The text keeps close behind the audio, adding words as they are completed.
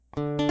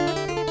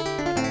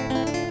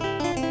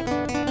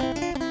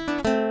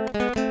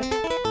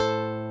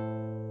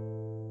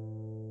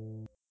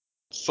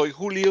Soy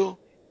Julio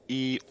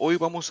y hoy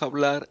vamos a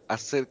hablar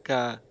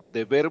acerca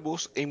de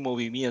verbos en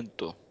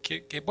movimiento.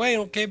 Qué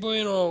bueno, qué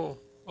bueno.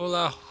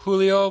 Hola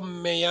Julio,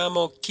 me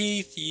llamo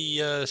Keith y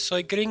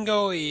soy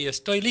gringo y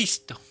estoy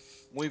listo.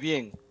 Muy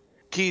bien.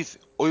 Keith,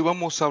 hoy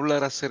vamos a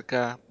hablar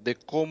acerca de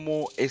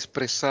cómo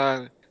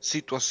expresar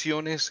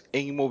situaciones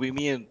en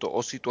movimiento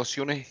o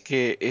situaciones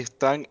que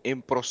están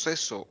en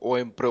proceso o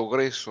en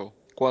progreso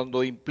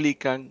cuando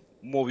implican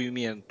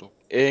movimiento.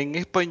 En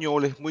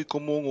español es muy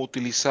común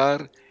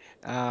utilizar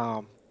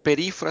ah,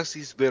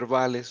 perífrasis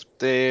verbales.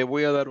 Te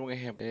voy a dar un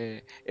ejemplo.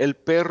 El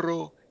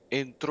perro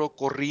entró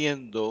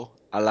corriendo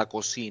a la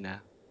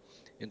cocina.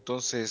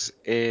 Entonces,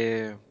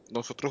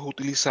 nosotros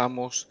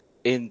utilizamos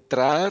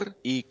entrar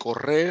y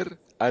correr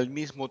al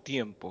mismo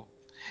tiempo.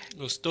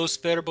 Los dos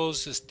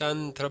verbos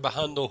están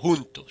trabajando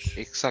juntos.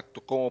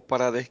 Exacto, como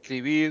para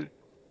describir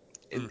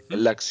Ujú,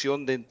 la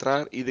acción de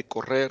entrar y de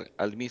correr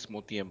al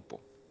mismo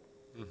tiempo.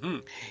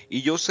 ujú.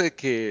 Y yo sé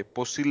que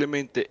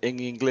posiblemente en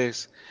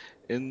inglés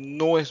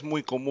no es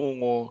muy común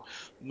o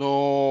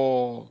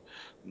no,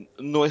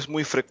 no es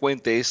muy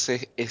frecuente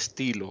ese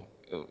estilo,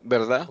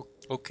 ¿verdad?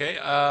 Ok,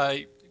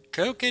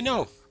 creo que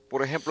no.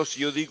 Por ejemplo,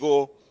 si yo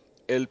digo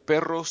el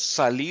perro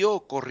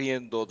salió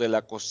corriendo de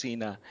la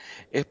cocina,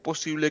 es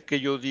posible que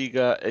yo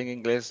diga en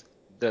inglés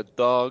the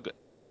dog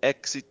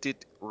exited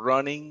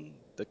running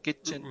the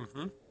kitchen.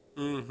 Ujú,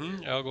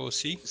 ujú, algo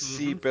así.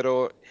 Sí, Ujú.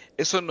 pero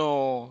eso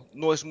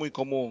no es muy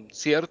común,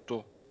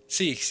 ¿cierto?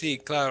 Sí, sí,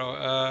 claro.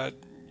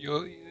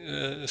 Yo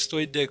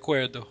estoy de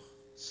acuerdo.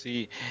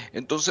 Sí,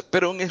 entonces,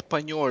 pero en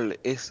español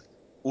es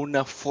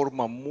una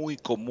forma muy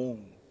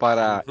común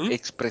para Ujú,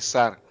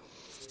 expresar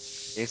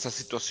esas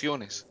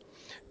situaciones.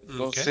 ok.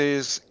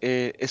 Entonces,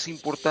 es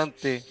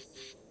importante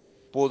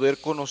poder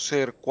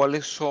conocer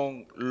cuáles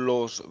son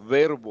los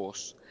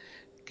verbos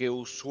que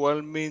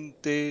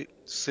usualmente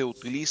se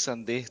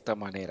utilizan de esta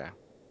manera.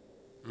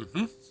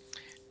 Ujú,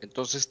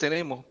 Entonces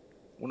tenemos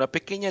una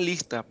pequeña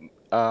lista,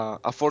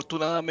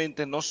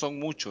 afortunadamente no son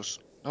muchos,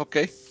 ¿ok?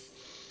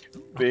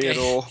 ok.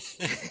 Pero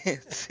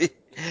sí,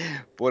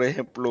 por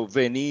ejemplo,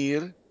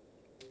 venir,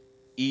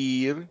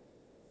 ir,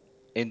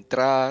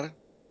 entrar,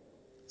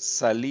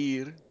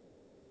 salir,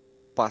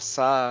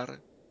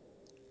 pasar,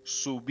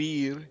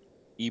 subir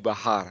y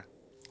bajar,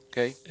 ¿ok?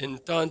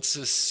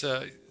 Entonces,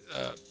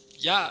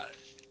 ya,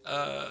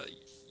 ah,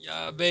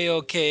 ya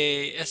veo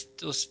que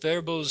estos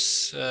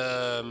verbos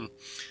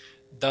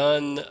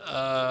dan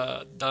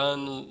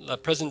la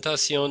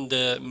presentación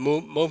de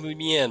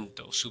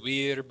movimiento,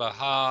 subir,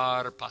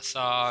 bajar,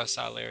 pasar,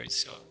 salir.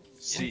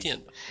 Sí,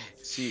 Entiendo.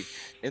 sí.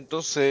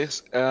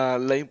 Entonces,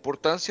 la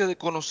importancia de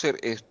conocer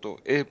esto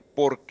es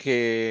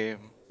porque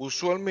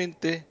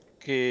usualmente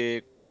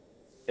que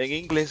en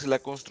inglés la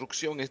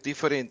construcción es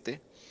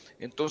diferente.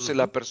 Entonces, Ujú.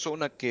 la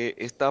persona que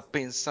está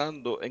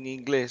pensando en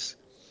inglés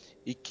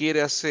y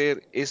quiere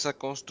hacer esa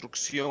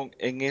construcción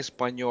en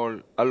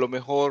español, a lo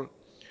mejor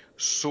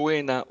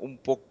suena un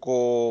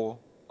poco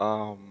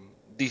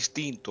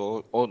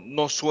distinto o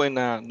no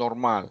suena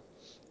normal.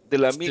 De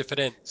la Es mi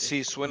diferente.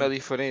 Sí suena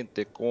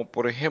diferente, como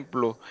por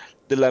ejemplo,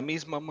 de la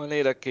misma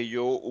manera que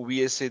yo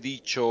hubiese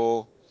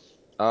dicho,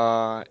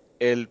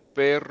 el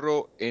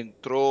perro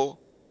entró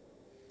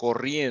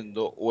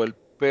corriendo o el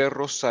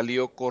perro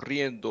salió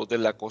corriendo de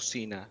la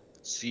cocina.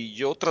 Si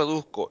yo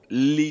traduzco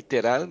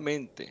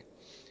literalmente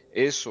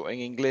eso en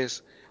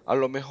inglés, a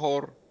lo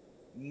mejor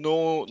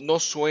no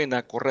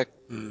suena correcto.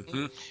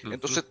 Ujú, ujú.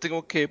 Entonces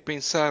tengo que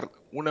pensar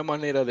una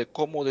manera de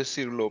cómo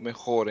decirlo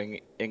mejor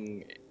en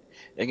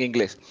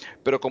inglés.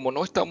 Pero como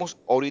no estamos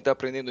ahorita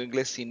aprendiendo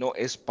inglés, sino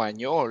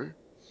español,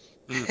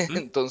 Ujú.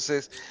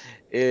 entonces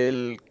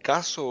el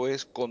caso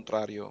es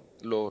contrario.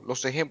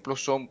 Los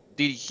ejemplos son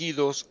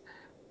dirigidos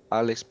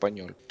al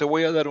español. Te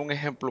voy a dar un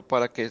ejemplo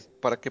para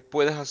que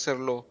puedas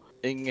hacerlo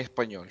en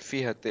español.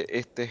 Fíjate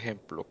este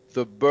ejemplo.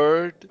 The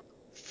bird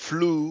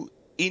flew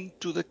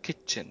into the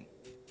kitchen.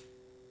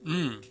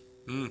 Mm,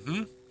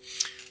 ujú.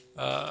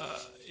 Ah,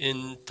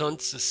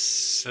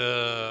 entonces,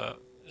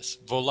 es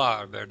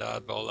volar,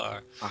 ¿verdad?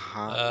 Volar.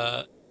 Ajá.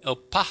 Ah, el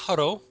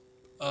pájaro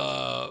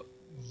ah,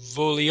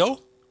 voló,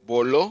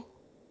 Voló.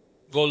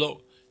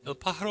 voló. El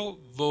pájaro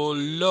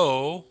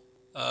voló.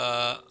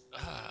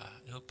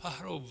 El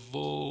pájaro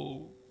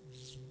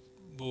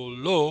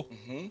voló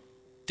Ujú.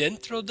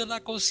 dentro de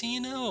la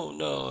cocina o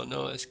no,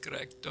 no es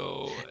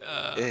correcto.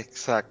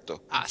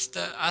 Exacto.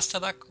 Hasta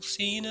la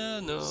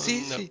cocina, no,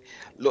 Sí, no. sí.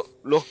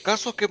 Los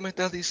casos que me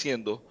estás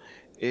diciendo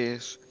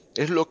es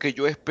lo que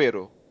yo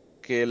espero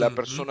que la Ujú,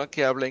 persona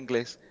que habla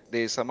inglés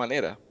de esa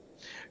manera.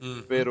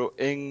 ujú, Pero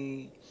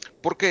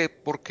 ¿por qué?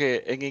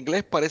 Porque en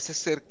inglés parece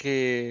ser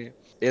que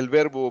el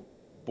verbo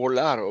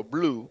volar o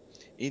blue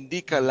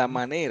indica la ujú,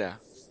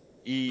 manera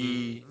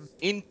y ujú.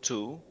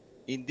 into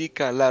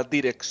indica la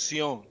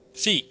dirección.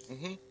 Sí.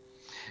 Ujú.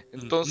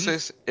 Ujú,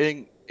 Entonces,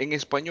 en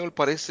español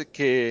parece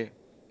que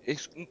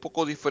es un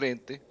poco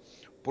diferente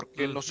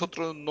porque ujú.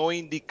 nosotros no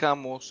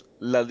indicamos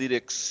la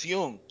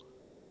dirección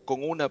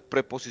con una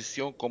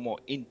preposición como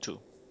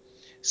into,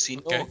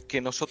 Ok. sino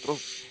que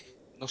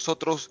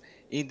nosotros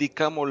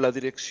indicamos la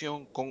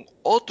dirección con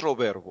otro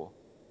verbo,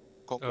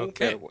 con un Ok.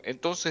 verbo.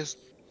 Entonces,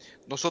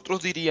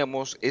 nosotros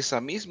diríamos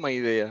esa misma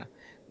idea,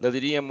 la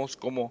diríamos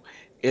como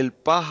el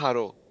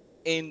pájaro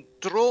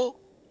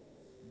entró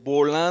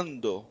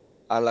volando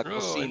a la Oh,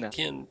 cocina.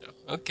 entiendo.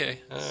 Ok,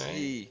 alright.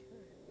 Sí.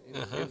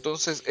 Ajá.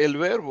 Entonces, el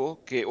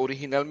verbo que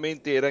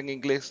originalmente era en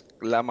inglés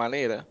la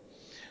manera,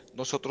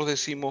 nosotros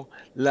decimos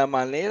la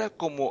manera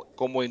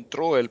como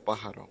entró el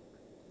pájaro.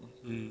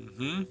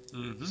 Mhm,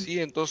 mhm, Sí,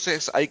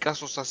 entonces hay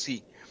casos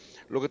así.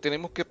 Lo que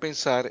tenemos que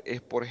pensar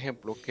es, por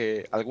ejemplo,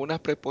 que algunas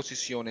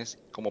preposiciones,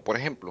 como por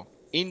ejemplo,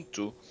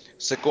 into,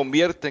 se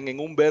convierten en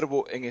un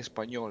verbo en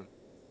español.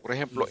 Por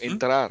ejemplo, mhm,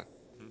 entrar.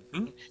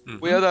 mhm,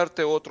 Voy a mhm.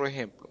 darte otro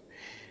ejemplo.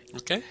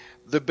 Ok.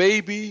 The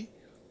baby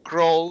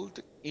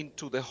crawled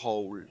into the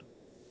hole.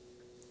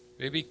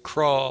 Baby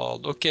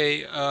crawled. Ok.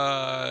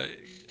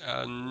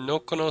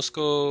 No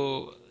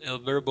conozco el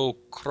verbo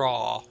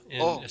crawl en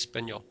Oh,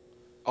 español.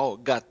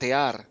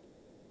 gatear,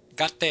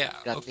 Gatear.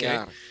 Ok.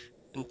 gatear,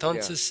 gatear.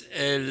 Entonces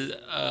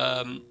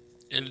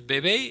el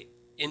bebé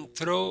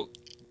entró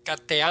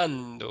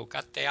gateando,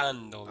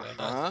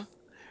 ¿verdad? Ajá,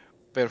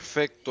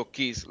 perfecto,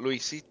 Kiss. Lo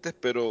hiciste,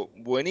 pero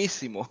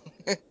buenísimo.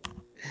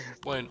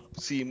 Bueno.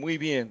 Sí, muy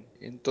bien.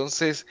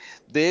 Entonces,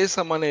 de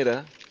esa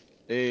manera,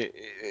 eh,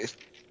 es-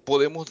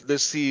 podemos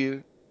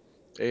decir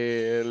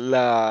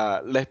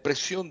la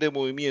expresión de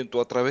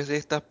movimiento a través de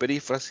estas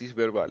perífrasis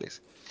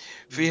verbales.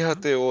 Ujú.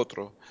 Fíjate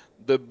otro.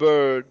 The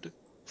bird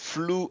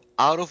flew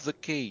out of the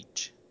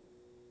cage.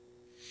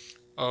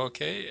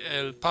 Ok.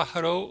 El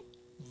pájaro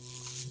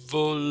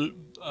el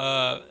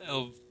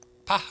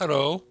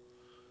pájaro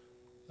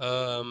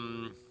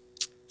um,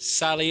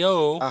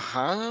 salió,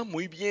 Ajá,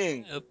 muy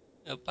bien.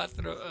 el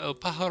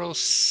pájaro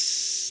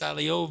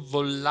salió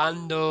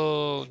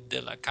volando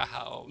de la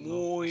caja o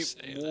no, no Muy,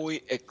 sé.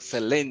 muy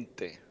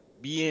excelente.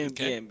 Bien, Ok.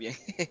 bien, bien.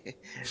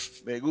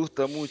 Me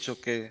gusta mucho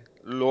que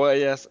lo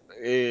hayas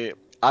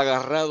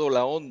agarrado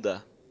la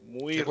onda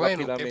muy Qué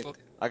bueno, qué rápidamente.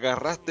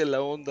 Agarraste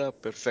la onda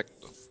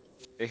perfecto.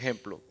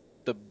 Ejemplo,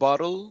 the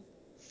bottle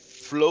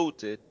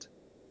floated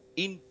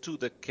into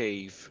the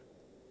cave.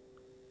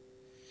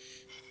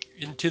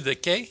 into the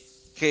cave.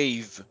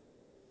 Cave.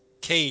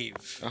 Cave.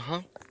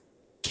 Ajá,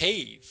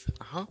 Cave.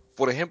 ajá.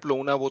 Por ejemplo,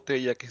 una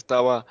botella que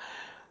estaba,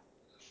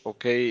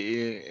 ok,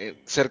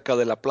 cerca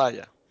de la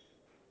playa.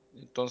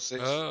 Entonces,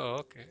 Oh,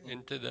 okay.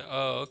 Into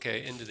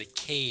the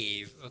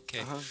cave. Okay.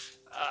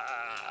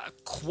 ajá,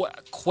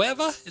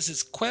 Cueva? Is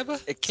this cueva?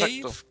 exacto,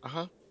 Cave?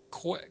 ajá.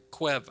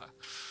 Cueva.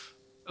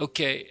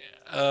 Okay.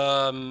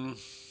 Um,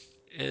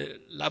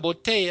 la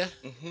botella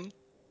Ujú.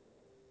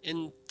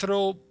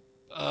 entró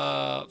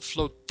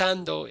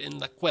flotando en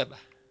la cueva.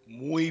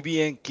 Muy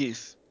bien,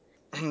 Keith.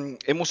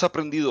 Hemos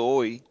aprendido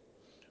hoy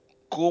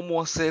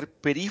cómo hacer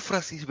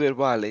perífrasis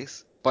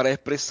verbales para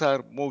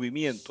expresar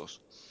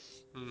movimientos.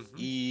 Ujú.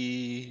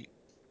 Y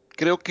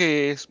creo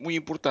que es muy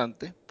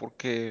importante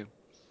porque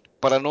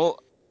para no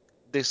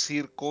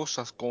decir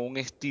cosas con un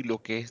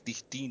estilo que es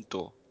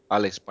distinto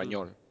al Mm.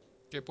 español.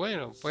 Qué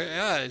bueno, pues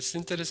es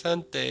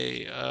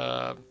interesante.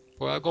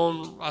 Por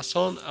alguna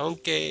razón,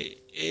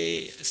 aunque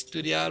he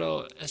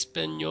estudiado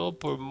español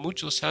por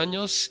muchos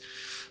años,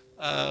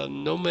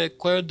 no me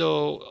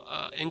acuerdo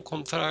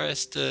encontrar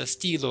este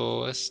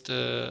estilo,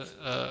 esta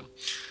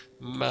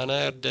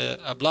manera de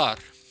hablar.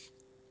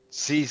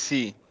 Sí,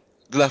 sí,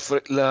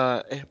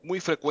 es muy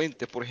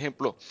frecuente. Por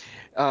ejemplo,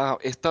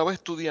 estaba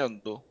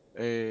estudiando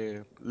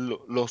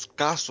los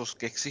casos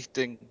que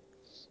existen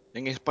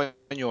en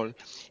español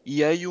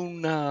y hay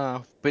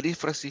una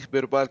perífrasis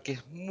verbal que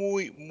es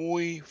muy,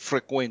 muy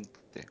frecuente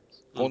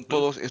con Ujú,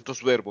 todos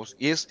estos verbos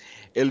y es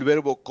el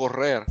verbo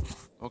correr,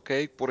 ¿ok?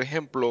 Por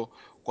ejemplo,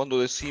 cuando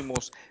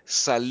decimos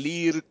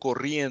salir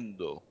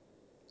corriendo,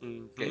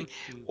 ¿ok? ujú,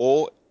 ujú,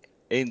 O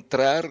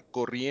entrar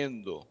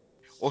corriendo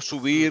o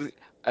mm,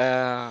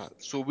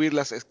 subir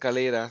las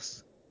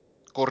escaleras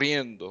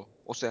corriendo.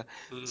 O sea,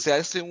 mm, se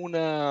hace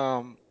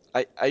una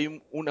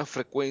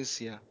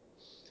frecuencia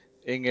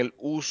en el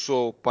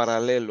uso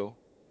paralelo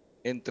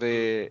mm,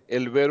 entre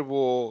el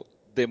verbo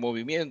de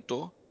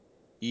movimiento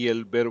y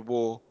el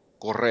verbo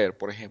correr,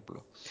 por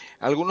ejemplo.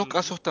 Algunos ujú.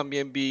 casos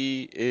también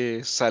vi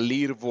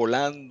salir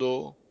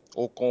volando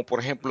o como por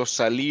ejemplo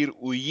salir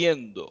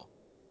huyendo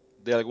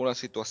de alguna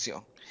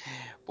situación.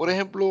 Por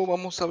ejemplo,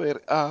 vamos a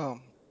ver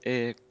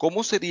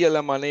cómo sería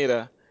la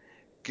manera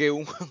que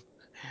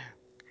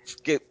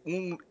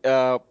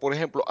por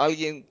ejemplo,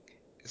 alguien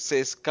se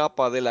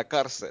escapa de la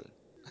cárcel.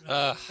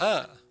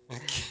 Ajá.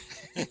 Ok.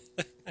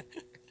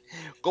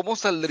 ¿Cómo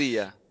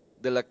saldría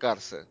de la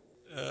cárcel?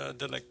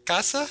 ¿De la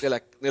casa?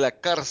 De la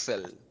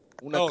cárcel,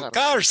 una Oh, cárcel,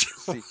 cars.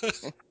 sí,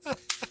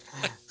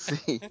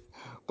 sí.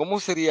 ¿Cómo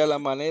sería la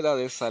manera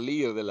de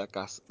salir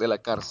de la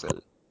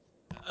cárcel?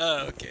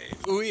 Ok.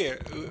 Huir,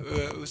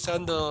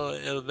 usando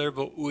el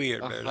verbo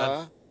huir, ¿verdad?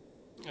 Ajá.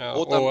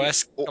 O O también,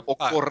 o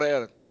escapar,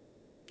 correr.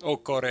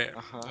 o correr.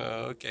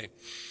 Ajá. Ok.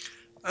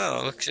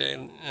 Ok.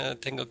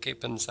 Tengo que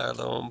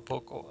pensarlo un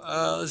poco.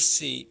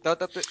 Sí.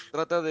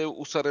 Trata de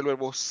usar el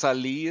verbo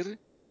salir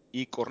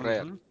y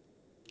correr. Ujú.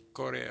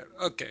 correr.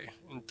 Ok,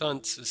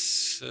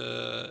 entonces,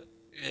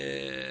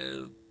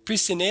 el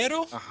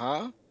prisionero,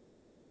 Ajá,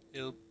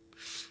 el,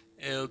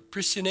 el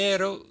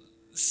prisionero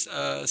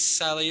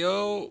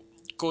salió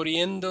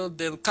corriendo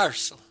del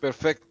cárcel,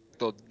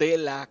 perfecto, de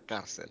la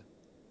cárcel.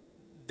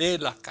 de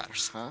la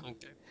cárcel. Ajá.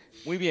 Okay.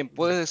 Muy bien, De-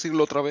 ¿puedes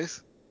decirlo otra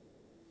vez?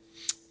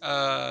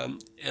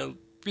 el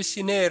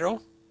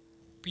prisionero,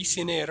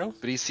 Prisionero,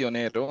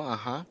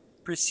 ajá.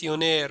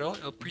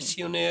 el Ujú.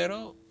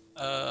 prisionero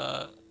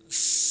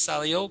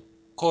salió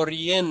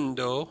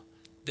corriendo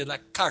de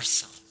la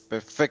cárcel.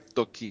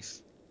 Perfecto,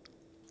 Kiss.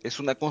 Es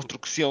una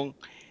construcción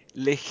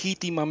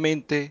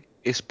legítimamente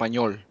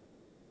español.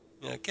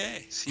 Ok.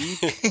 Sí.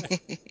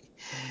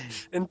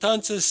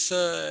 Entonces,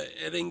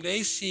 el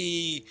inglés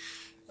y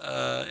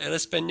el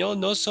español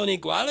no son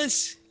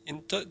iguales.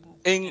 En,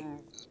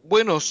 En-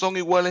 bueno, son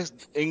iguales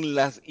en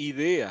las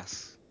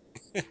ideas,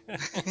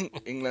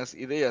 en las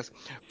ideas,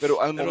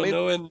 pero al pero momento,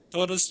 no en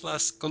todas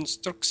las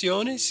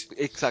construcciones.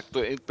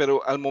 exacto,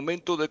 pero al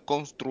momento de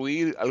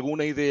construir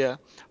alguna idea,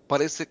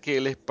 parece que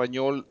el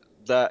español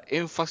da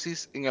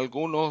énfasis en en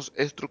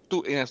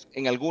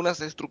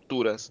algunas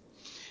estructuras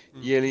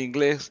y el Ujú,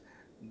 inglés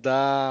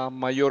da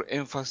mayor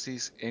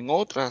énfasis en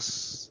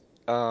otras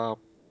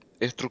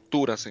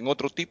estructuras, en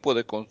otro tipo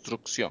de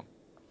construcción.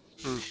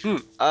 ujú.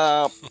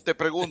 Te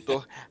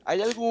pregunto,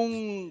 ¿hay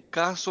algún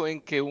caso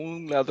en que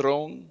un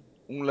ladrón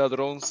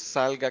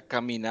salga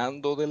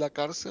caminando de la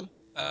cárcel?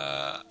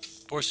 Ah,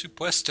 por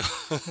supuesto.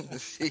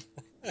 Sí,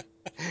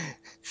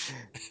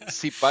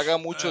 si paga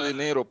mucho Ah,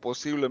 dinero,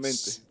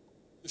 posiblemente. s-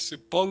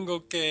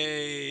 supongo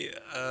que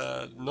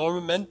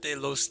normalmente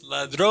los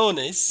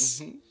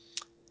ladrones, Ujú.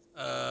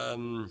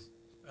 am,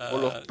 O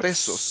los ah,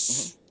 presos.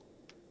 Ujú.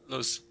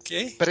 los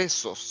 ¿qué?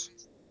 Presos.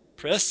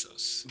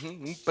 Presos. Ujú.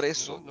 Un No,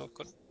 preso. no,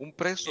 Un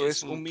preso es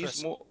es un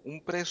preso.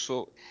 un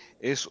preso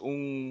es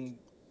un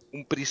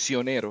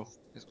prisionero.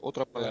 Es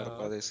otra palabra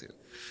para Ah, decir.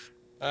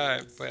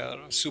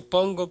 pero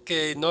supongo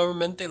que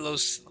normalmente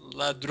los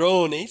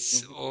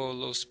ladrones Ujú, o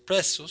los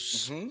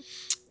presos, ujú.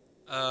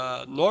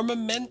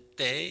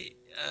 normalmente,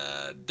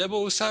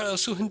 ¿debo usar el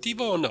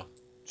subjuntivo o no?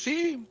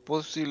 Sí,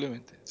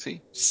 posiblemente,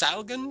 sí.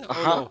 ¿Salgan o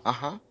Ajá, no?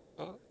 ajá.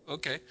 Oh,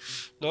 ok.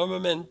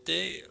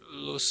 Normalmente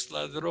los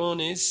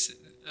ladrones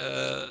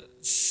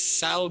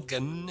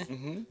salgan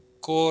Ujú.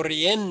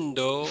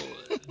 corriendo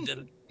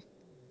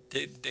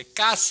de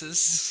casas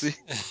Sí,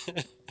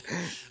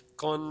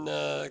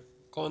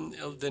 con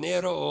el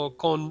dinero o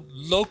con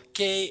lo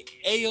que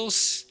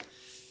ellos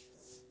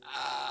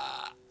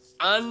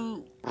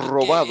lo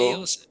que robado.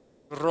 ellos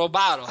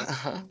robaron,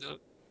 Ajá,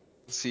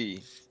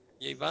 sí,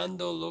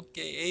 llevando lo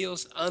que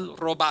ellos han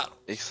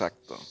robado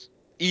exacto.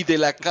 Y de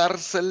la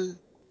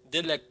cárcel,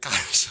 de la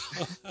cárcel.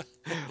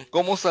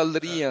 ¿cómo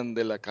saldrían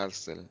de la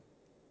cárcel?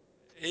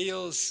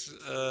 Ellos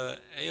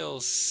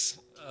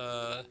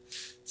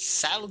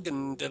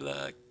salgan de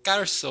la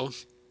cárcel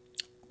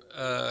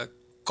uh,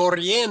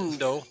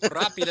 corriendo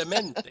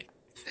rápidamente,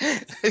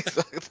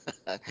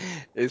 Exacta-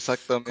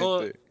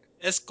 con, Exactamente,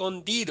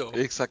 escondido.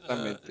 Uh,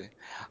 exactamente.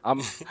 A,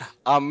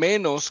 a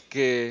menos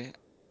que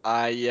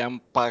hayan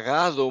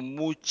pagado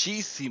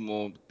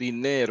muchísimo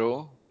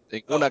dinero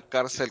en una oh, sí.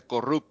 cárcel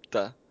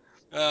corrupta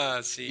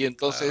y Sí, claro.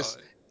 entonces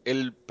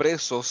el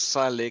preso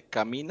sale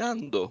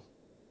caminando.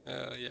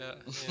 Yeah,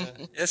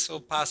 yeah.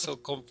 Eso pasa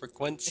con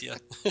frecuencia.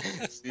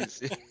 Sí,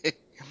 sí.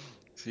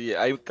 Sí,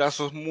 hay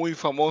casos muy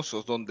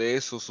famosos donde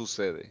eso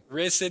sucede.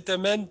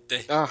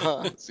 Recientemente.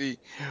 Ajá, sí.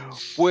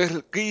 Pues,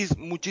 Chris,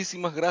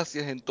 muchísimas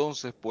gracias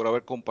entonces por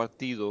haber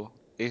compartido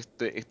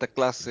esta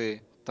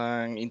clase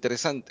tan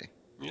interesante.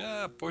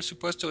 Por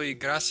supuesto, y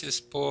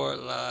gracias por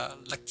la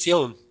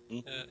lección.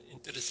 Ujú.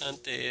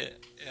 Interesante.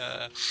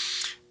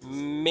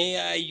 Me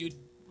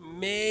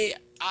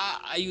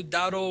ha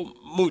ayudado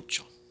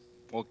mucho.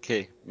 Ok,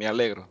 me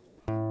alegro.